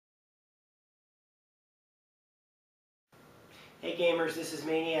Hey gamers, this is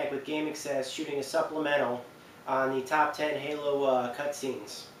Maniac with Game Access shooting a supplemental on the top 10 Halo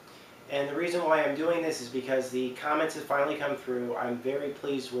cutscenes. And the reason why I'm doing this is because the comments have finally come through. I'm very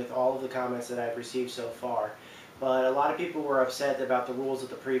pleased with all of the comments that I've received so far. But a lot of people were upset about the rules of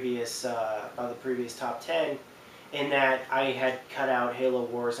the previous top 10, in that I had cut out Halo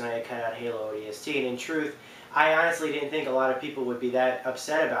Wars and I had cut out Halo ODST. And in truth, I honestly didn't think a lot of people would be that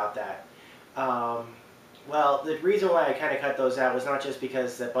upset about that. Well, the reason why I kind of cut those out was not just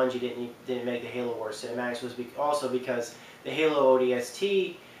because that Bungie didn't make the Halo Wars cinematics, was also because the Halo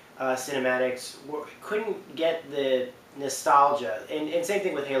ODST cinematics couldn't get the nostalgia, and same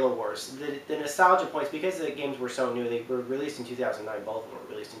thing with Halo Wars. The nostalgia points, because the games were so new, they were released in 2009, both of them were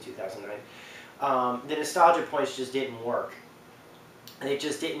released in 2009, the nostalgia points just didn't work. They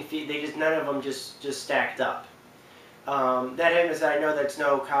just didn't feel, none of them just stacked up. That having said, I know that's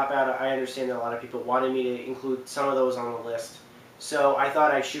no cop-out. I understand that a lot of people wanted me to include some of those on the list. So I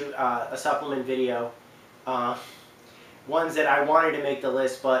thought I'd shoot a supplement video. Ones that I wanted to make the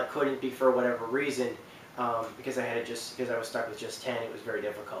list but couldn't be for whatever reason, because I was stuck with just 10. It was very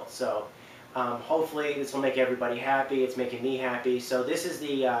difficult. So hopefully this will make everybody happy. It's making me happy. So this is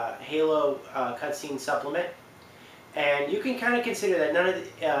the Halo cutscene supplement. And you can kind of consider that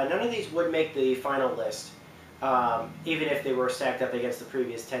none of these would make the final list. Even if they were stacked up against the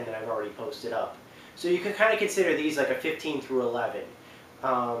previous 10 that I've already posted up. So you can kind of consider these like a 15 through 11.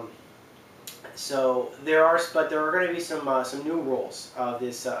 So there are going to be some new rules of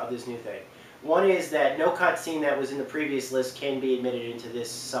this new thing. One is that no cutscene that was in the previous list can be admitted into this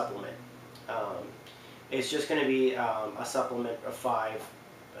supplement. It's just going to be a supplement of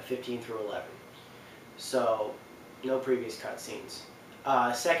 15 through 11. So no previous cutscenes.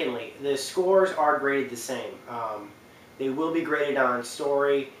 Secondly, the scores are graded the same. They will be graded on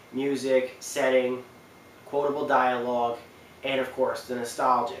story, music, setting, quotable dialogue, and of course the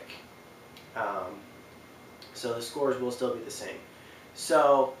nostalgic. So the scores will still be the same.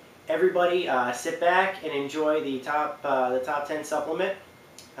 So everybody, sit back and enjoy the top 10 supplement,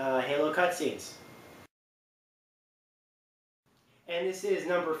 Halo cutscenes. And this is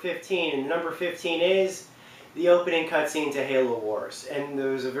number 15, and number 15 is the opening cutscene to Halo Wars, and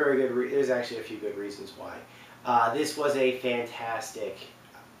there's actually a few good reasons why. This was a fantastic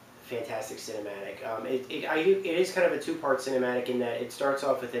cinematic. It is kind of a two-part cinematic in that it starts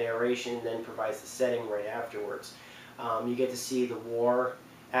off with the narration and then provides the setting right afterwards. You get to see the war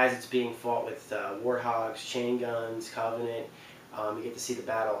as it's being fought with warthogs, chain guns, Covenant. You get to see the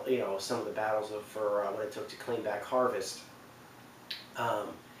battle, some of the battles for what it took to claim back Harvest.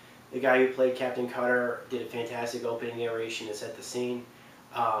 The guy who played Captain Cutter did a fantastic opening narration to set the scene.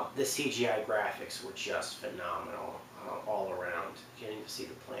 The CGI graphics were just phenomenal all around, getting to see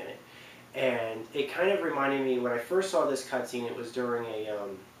the planet. And it kind of reminded me, when I first saw this cutscene, it was during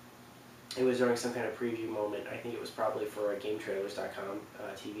some kind of preview moment. I think it was probably for a GameTrailers.com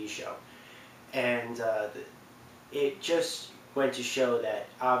TV show. And it just went to show that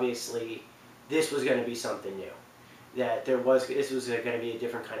obviously this was going to be something new. That this was going to be a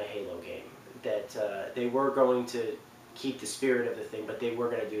different kind of Halo game. That they were going to keep the spirit of the thing, but they were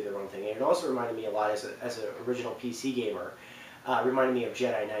going to do their own thing. And it also reminded me a lot, as an original PC gamer, reminded me of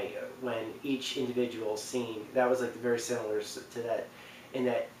Jedi Knight, when each individual scene, that was like very similar to that, in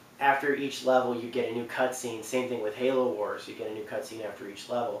that after each level you get a new cutscene. Same thing with Halo Wars, you get a new cutscene after each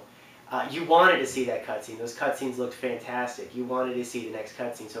level. You wanted to see that cutscene. Those cutscenes looked fantastic. You wanted to see the next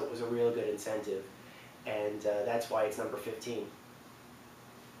cutscene, so it was a real good incentive. And that's why it's number 15.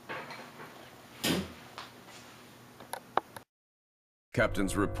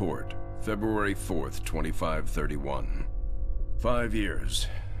 Captain's Report, February 4th, 2531. 5 years.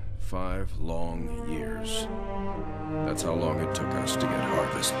 5 long years. That's how long it took us to get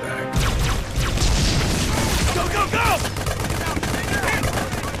Harvest back. Go, go, go!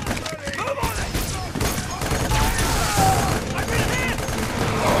 Move on it! I've been hit!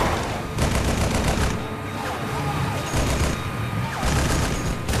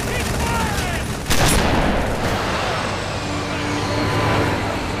 Keep firing!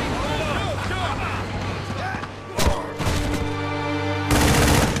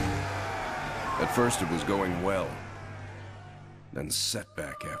 At first it was going well. Then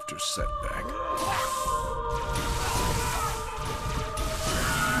setback after setback.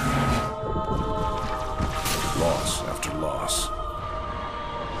 Loss after loss.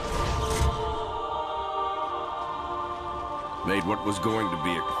 Made what was going to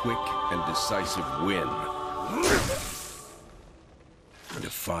be a quick and decisive win into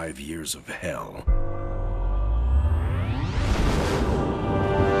 5 years of hell.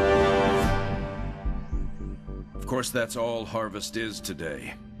 course, that's all Harvest is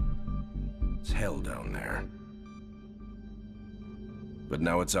today. It's hell down there. But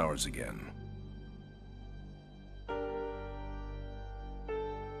now it's ours again.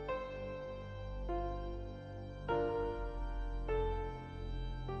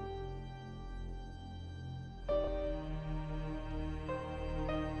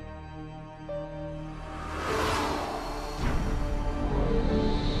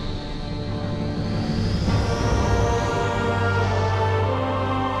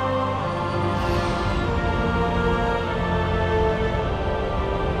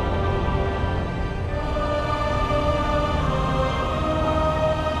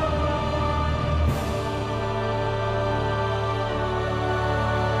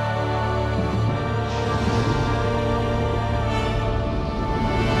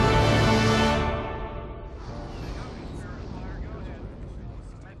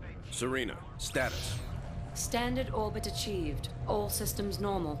 Serena, status. Standard orbit achieved. All systems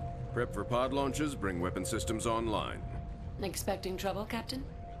normal. Prep for pod launches, bring weapon systems online. Expecting trouble, Captain?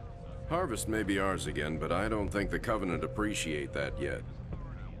 Harvest may be ours again, but I don't think the Covenant appreciate that yet.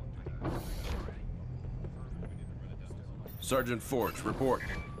 Sergeant Forge, report.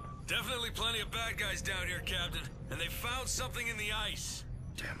 Definitely plenty of bad guys down here, Captain. And they found something in the ice.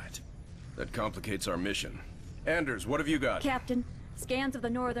 Damn it. That complicates our mission. Anders, what have you got? Captain, scans of the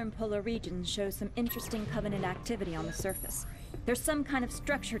northern polar region show some interesting Covenant activity on the surface. There's some kind of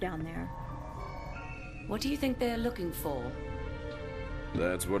structure down there. What do you think they're looking for?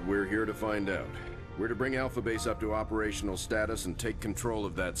 That's what we're here to find out. We're to bring Alpha Base up to operational status and take control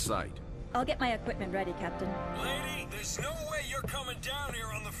of that site. I'll get my equipment ready, Captain. Lady, there's no way you're coming down here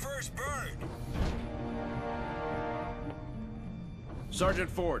on the first bird. Sergeant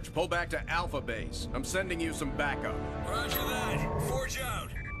Forge, pull back to Alpha Base. I'm sending you some backup. Roger that. Forge out.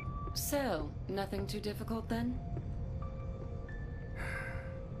 So, nothing too difficult then?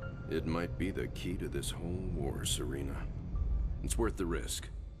 It might be the key to this whole war, Serena. It's worth the risk.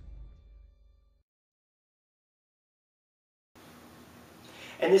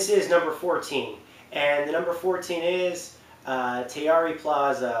 And this is number 14. And the number 14 is Tayari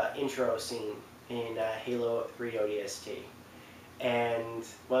Plaza intro scene in Halo 3 ODST. And,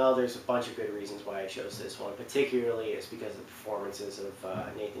 well, there's a bunch of good reasons why I chose this one. Particularly it's because of the performances of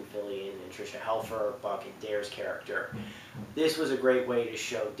Nathan Fillion and Tricia Helfer, Buck, and Dare's character. This was a great way to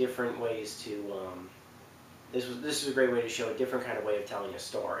show different ways to... This was a great way to show a different kind of way of telling a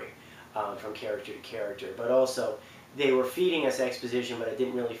story from character to character. But also, they were feeding us exposition, but it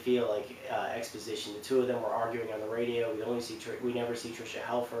didn't really feel like exposition. The two of them were arguing on the radio. We never see Tricia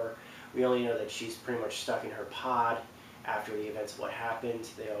Helfer. We only know that she's pretty much stuck in her pod after the events of what happened.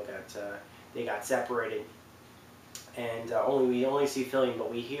 They got separated, and we only see Fillion,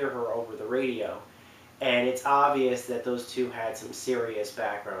 but we hear her over the radio. And it's obvious that those two had some serious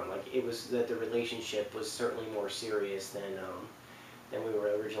background. Like it was that the relationship was certainly more serious than we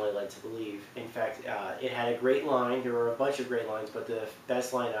were originally led to believe. In fact, it had a great line. There were a bunch of great lines, but the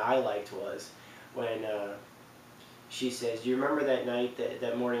best line that I liked was when she says, "Do you remember that night,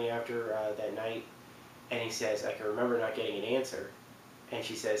 that morning after that night?" And he says, "I can remember not getting an answer." And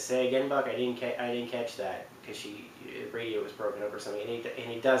she says, "Say again, Buck. I didn't catch that," because the radio was broken up or something. And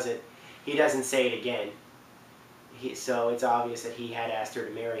he does it. He doesn't say it again. So it's obvious that he had asked her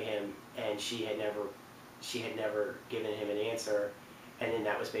to marry him, and she had never given him an answer. And then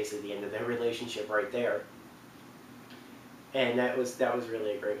that was basically the end of their relationship right there. And that was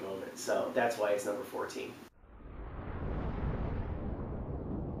really a great moment. So that's why it's number 14.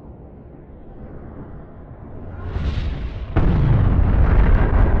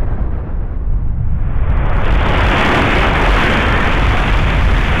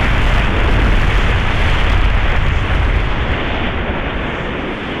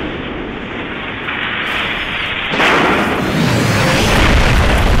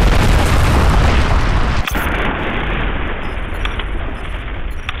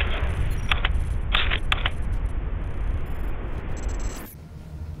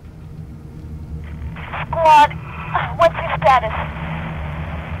 Squad, what's your status?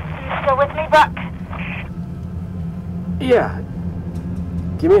 Are you still with me, Buck? Yeah.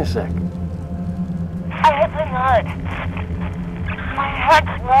 Give me a sec. I hit pretty hard. My heart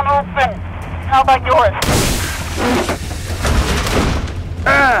won't open. How about yours?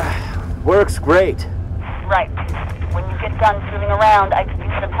 Works great. Right. When you get done fooling around, I could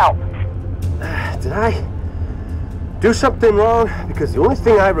use some help. Did I do something wrong? Because the only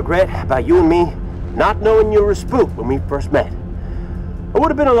thing I regret about you and me, not knowing you were a spook when we first met. I would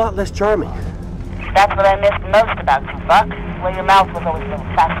have been a lot less charming. That's what I missed most about you, Buck. Well, your mouth was always a little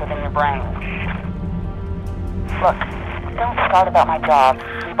faster than your brain. Look, don't start about my job.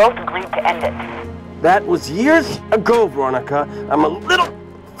 We both agreed to end it. That was years ago, Veronica. I'm a little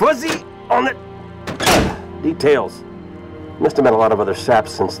fuzzy on the details. Must have met a lot of other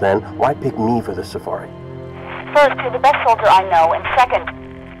saps since then. Why pick me for the safari? First, you're the best soldier I know, and second,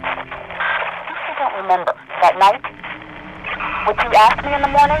 I don't remember that night. What you asked me in the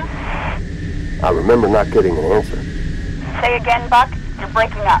morning? I remember not getting an answer. Say again, Buck. You're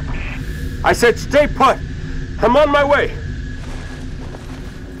breaking up. I said stay put. I'm on my way.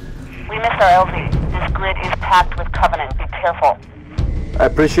 We miss our LZ. This grid is packed with Covenant. Be careful. I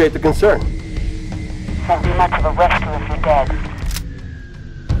appreciate the concern. Won't be much of a rescue if you're dead.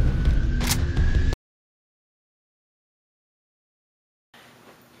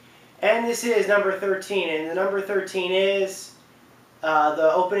 And this is number 13, and the number 13 is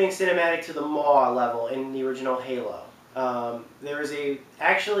the opening cinematic to the Maw level in the original Halo. There is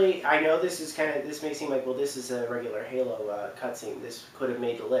actually, I know this is this may seem like, well, this is a regular Halo cutscene. This could have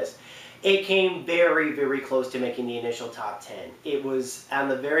made the list. It came very, very close to making the initial top 10. It was on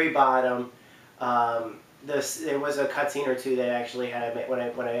the very bottom. There was a cutscene or two that actually had, when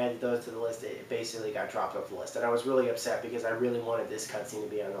I added those to the list, it basically got dropped off the list, and I was really upset because I really wanted this cutscene to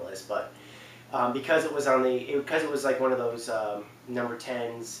be on the list, but because it was because it was like one of those number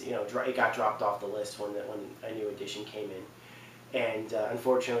 10s, you know, it got dropped off the list when a new edition came in, and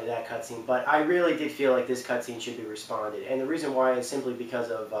unfortunately that cutscene. But I really did feel like this cutscene should be responded, and the reason why is simply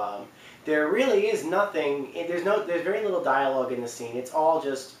because of there really is nothing. There's very little dialogue in the scene. It's all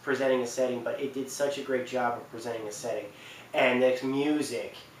just presenting a setting, but it did such a great job of presenting a setting, and the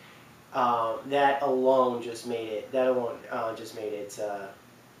music, that alone just made it.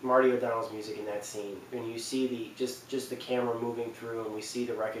 Marty O'Donnell's music in that scene. When you see just the camera moving through, and we see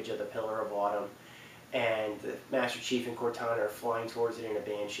the wreckage of the Pillar of Autumn, and the Master Chief and Cortana are flying towards it in a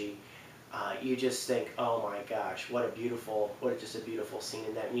Banshee. You just think, oh my gosh, what a beautiful scene,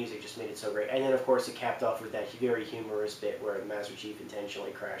 and that music just made it so great. And then of course it capped off with that very humorous bit where the Master Chief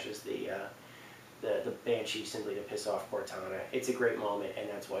intentionally crashes the Banshee simply to piss off Cortana. It's a great moment, and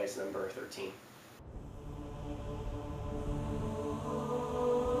that's why it's number 13.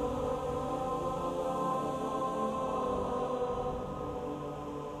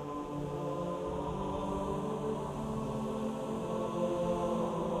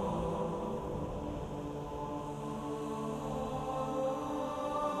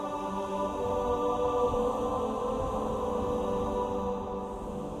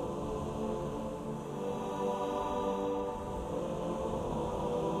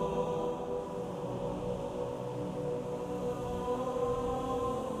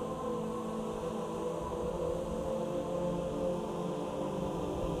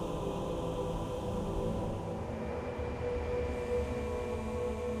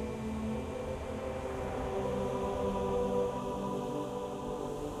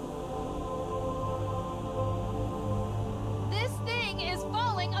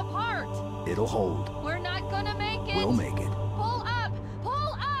 It'll hold. We're not gonna make it. We'll make it. Pull up!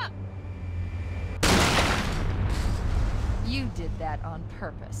 Pull up! You did that on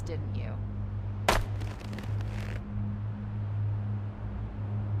purpose, didn't you?